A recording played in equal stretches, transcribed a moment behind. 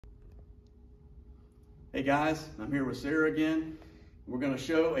Hey guys, I'm here with Sarah again. We're going to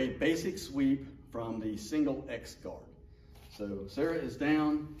show a basic sweep from the single X guard. So Sarah is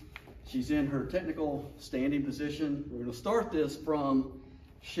down. She's in her technical standing position. We're going to start this from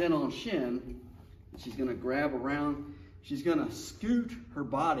shin on shin. She's going to grab around. She's going to scoot her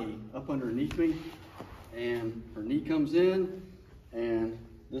body up underneath me, and her knee comes in, and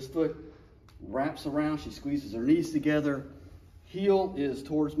this foot wraps around. She squeezes her knees together. Heel is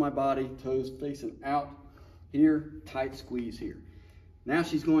towards my body, toes facing out here, tight squeeze here. Now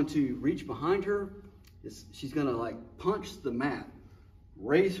she's going to reach behind her. She's going to like punch the mat,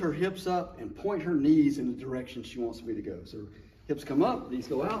 raise her hips up, and point her knees in the direction she wants me to go. So hips come up, knees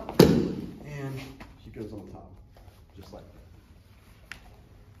go out, and she goes on top, just like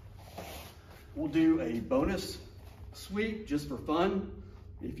that. We'll do a bonus sweep just for fun.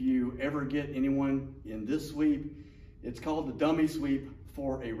 If you ever get anyone in this sweep, it's called the dummy sweep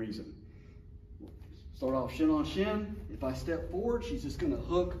for a reason. Start off shin on shin. If I step forward, she's just going to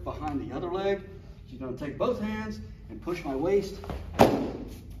hook behind the other leg. She's going to take both hands and push my waist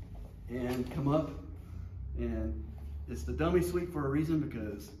and come up. And it's the dummy sweep for a reason,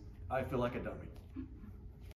 because I feel like a dummy.